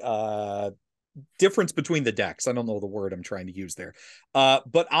whatchamacallit, difference between the decks. I don't know the word I'm trying to use there.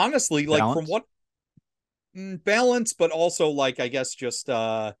 But honestly, like from Balance. what balance, but also like I guess just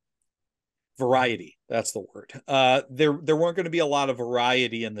variety. That's the word. There weren't going to be a lot of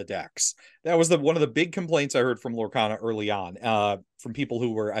variety in the decks. That was the one of the big complaints I heard from Lorcana early on, from people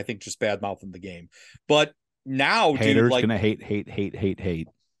who were, I think, just bad mouthing the game. But now, dude, Haters like gonna hate.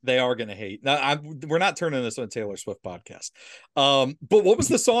 they are going to hate. Now, we're not turning this on a Taylor Swift podcast. But what was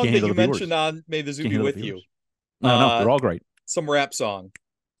the song Can't that handle you the mentioned viewers. on May the Zoo Can't Be handle the With You? viewers. No, they're all great. Some rap song.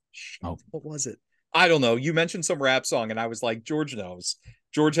 Shit, Oh, what was it? I don't know. You mentioned some rap song, and I was like, George knows.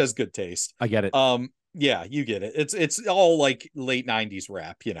 George has good taste. I get it. Yeah, you get it. It's all like late '90s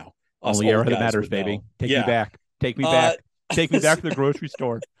rap, you know. Us Only era old that guys matters, would baby. know. Take me Yeah. back. Take me Uh, back. Take me back to the grocery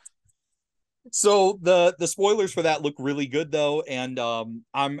store. so the spoilers for that look really good though, and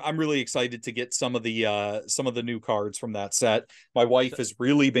I'm really excited to get some of the new cards from that set. My wife has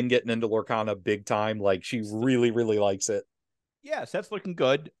really been getting into Lorcana big time. Like she really really likes it. Yeah, set's looking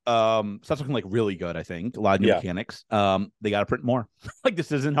good. Set's looking like really good, I think. A lot of new Yeah, mechanics. They gotta print more. Like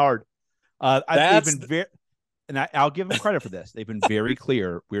this isn't hard. They've that's been very, and I'll give them credit for this. They've been very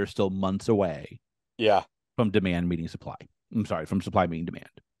clear. We're still months away yeah, from demand meeting supply. I'm sorry, from supply meeting demand.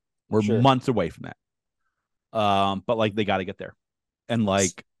 We're sure. months away from that. But like they got to get there, and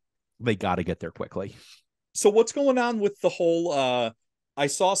like they got to get there quickly. So what's going on with the whole I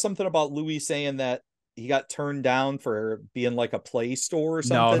saw something about Louis saying that he got turned down for being like a Play Store or No.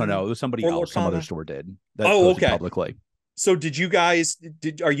 something It was somebody for else. Some other Lorcana. store did that Oh, posted okay. publicly. So did you guys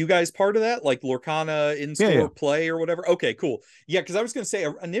are you guys part of that? Like Lorcana Yeah. in-store play or whatever? Okay, cool. Yeah, because I was gonna say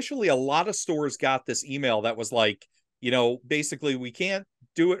initially a lot of stores got this email that was like, basically we can't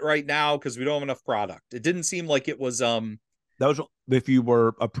do it right now because we don't have enough product. It didn't seem like it was That was if you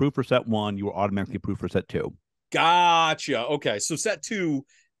were approved for set one, you were automatically approved for set two. gotcha. Okay. So set two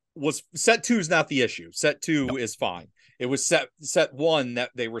is not the issue. Set No. two is fine. It was set one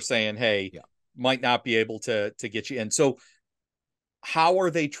that they were saying, hey, Yeah. might not be able to get you in. So how are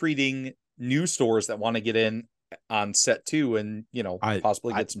they treating new stores that want to get in on set two and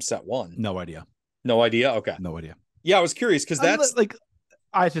possibly I get some set one? no idea. No idea. Okay. No idea. Yeah, I was curious because that's like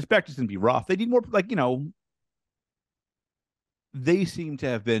I suspect it's gonna be rough. They need more they seem to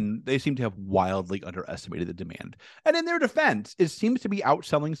have wildly underestimated the demand. And in their defense, it seems to be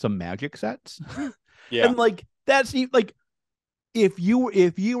outselling some magic sets. yeah. And like that seems like if you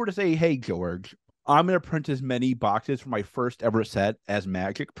were to say, hey George, I'm gonna print as many boxes for my first ever set as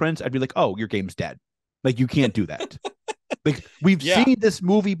magic prints, I'd be like, oh, your game's dead. Like you can't do that. Like we've Yeah. seen this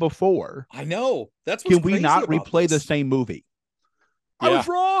movie before. I know. That's what's Can we crazy not about replay the this. same movie? I Yeah. was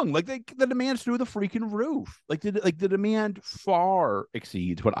wrong. Like the demand's through the freaking roof. Like the demand far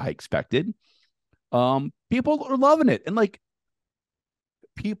exceeds what I expected. People are loving it, and like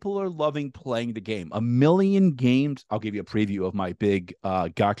people are loving playing the game. A million games. I'll give you a preview of my big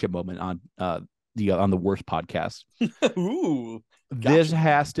gotcha moment on the worst podcast. Ooh. This Gotcha.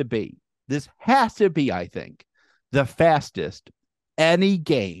 has to be. This has to be. I think the fastest any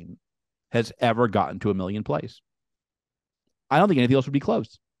game has ever gotten to a million plays. I don't think anything else would be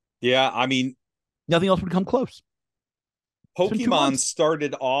close. Yeah, I mean, Nothing else would come close. Pokemon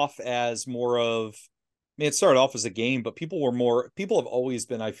started off as more of, I mean, it started off as a game, but people have always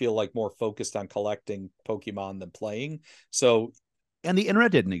been, I feel like, more focused on collecting Pokemon than playing. So, And the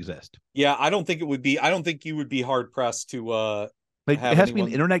internet didn't exist. yeah, I don't think you would be hard pressed to Like it have has to be an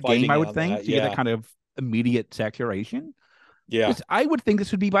anyone internet game, fighting I you would on think, that. to get that Yeah. kind of immediate saturation. Yeah. I would think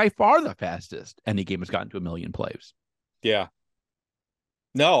this would be by far the fastest any game has gotten to a million plays. Yeah.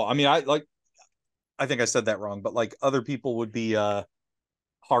 No, I mean, I think I said that wrong, but like other people would be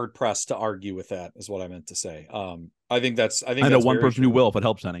hard pressed to argue with that is what I meant to say. I think I know that's one very person who true. will if it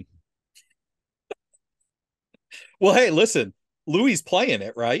helps any. Well, hey, listen, Louis playing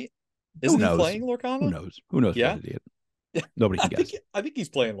it, right? Who Isn't he knows? playing Who Lorcana? knows? Who knows Yeah. that idiot? Nobody can guess. I think he's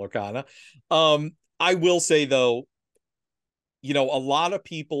playing Lorcana. I will say though, a lot of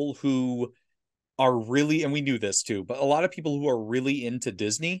people who are really, and we knew this too, but a lot of people who are really into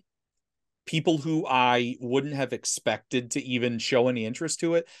Disney, people who I wouldn't have expected to even show any interest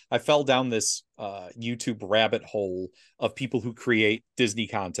to it. I fell down this YouTube rabbit hole of people who create Disney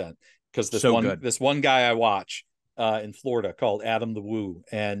content because So good. this one guy I watch in Florida called Adam the Woo,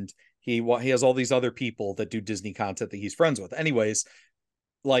 and he has all these other people that do Disney content that he's friends with. Anyways,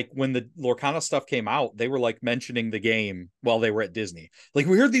 like when the Lorcana stuff came out, they were like mentioning the game while they were at Disney. Like,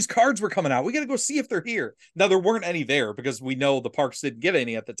 we heard these cards were coming out. We got to go see if they're here. Now, there weren't any there because we know the parks didn't get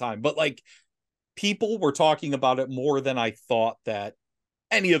any at the time, but like people were talking about it more than I thought that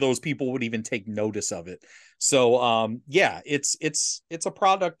any of those people would even take notice of it. So yeah, it's a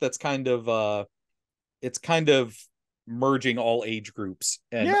product that's kind of merging all age groups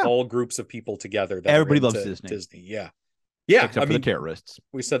and all groups of people together that everybody loves Disney. Yeah, except for the terrorists.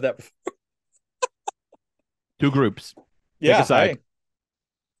 We said that before. Two groups. Yeah, pick a side.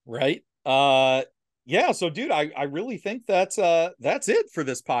 Right. Yeah, so dude, I really think that's it for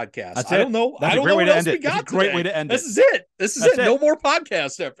this podcast. That's I don't know. That's I don't a great know way what to else end we it. That's got a great today. way to end This it. is it. This is That's it. it. No more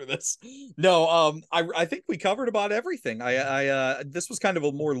podcasts after this. No, I think we covered about everything. I this was kind of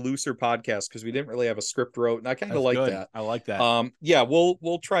a more looser podcast because we didn't really have a script wrote, and I kind of like good. that. I like that. Yeah,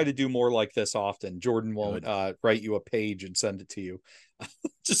 we'll try to do more like this often. Jordan won't write you a page and send it to you.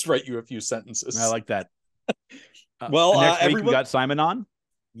 Just write you a few sentences. I like that. Well, next week we got Simon on.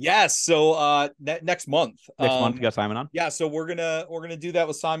 Yes. So next month. Next month we got Simon on. Yeah, so we're gonna do that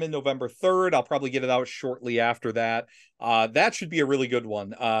with Simon November 3rd. I'll probably get it out shortly after that. That should be a really good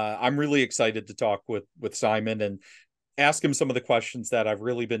one. I'm really excited to talk with Simon and ask him some of the questions that I've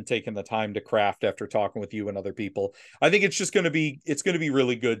really been taking the time to craft after talking with you and other people. I think it's gonna be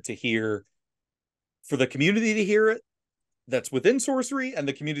really good to hear, for the community to hear it that's within Sorcery, and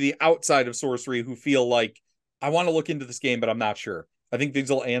the community outside of Sorcery who feel like, I want to look into this game, but I'm not sure. I think these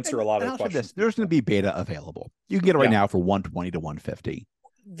will answer a lot of questions. There's going to be beta available. You can get it right now for $120 to $150.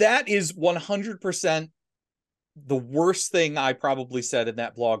 That is 100%. The worst thing I probably said in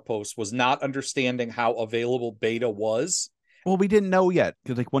that blog post was not understanding how available beta was. Well, we didn't know yet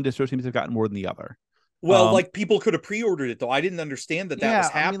because like one distro seems to have gotten more than the other. Well, like people could have pre-ordered it though. I didn't understand that was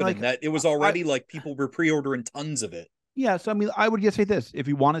happening. That it was already like people were pre-ordering tons of it. Yeah, so I mean, I would just say this: if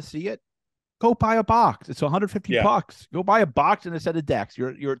you want to see it, go buy a box. It's $150. Go buy a box and a set of decks.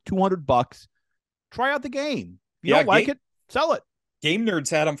 You're $200. Try out the game. If you don't like it, sell it. Game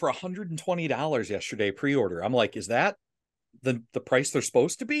Nerds had them for $120 yesterday pre-order. I'm like, is that the price they're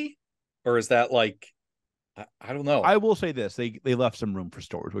supposed to be, or is that like, I don't know. I will say this: they left some room for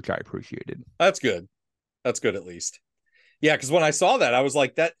storage, which I appreciated. That's good. That's good at least. Yeah, because when I saw that, I was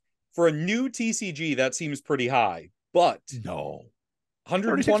like, that for a new TCG, that seems pretty high. But no,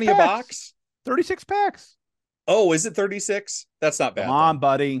 120 a box. 36 packs. Oh, is it 36? That's not bad. Come on,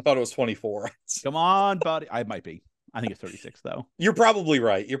 buddy. I thought it was 24. Come on, buddy. I might be. I think it's 36 though. You're probably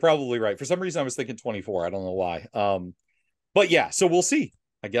right. For some reason I was thinking 24. I don't know why. But yeah, so we'll see,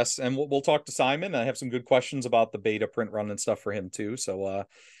 I guess. And we'll talk to Simon. I have some good questions about the beta print run and stuff for him too. So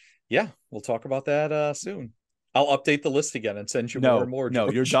yeah, we'll talk about that soon. I'll update the list again and send you more and more.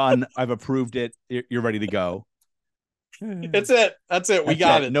 No, you're done. I've approved it. You're ready to go. That's it. We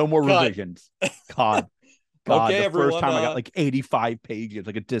got it. No more revisions. God. Okay, the everyone, first time I got like 85 pages,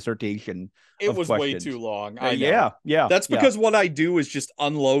 like a dissertation. It was questions. way too long. Yeah. That's because what I do is just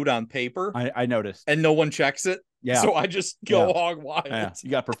unload on paper. I noticed. And no one checks it. Yeah. So I just go hog wild. Yeah. You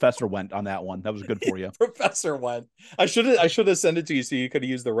got Professor Went on that one. That was good for you. Professor Went. I should have sent it to you so you could have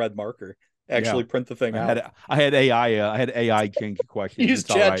used the red marker. Actually print the thing out. I had AI change the questions. Use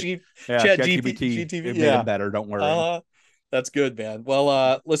ChatGPT. It made it better. Don't worry. That's good, man.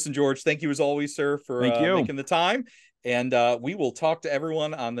 Well, listen, George, thank you as always, sir, for making the time. And we will talk to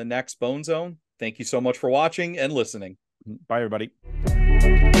everyone on the next Bone Zone. Thank you so much for watching and listening. Bye, everybody.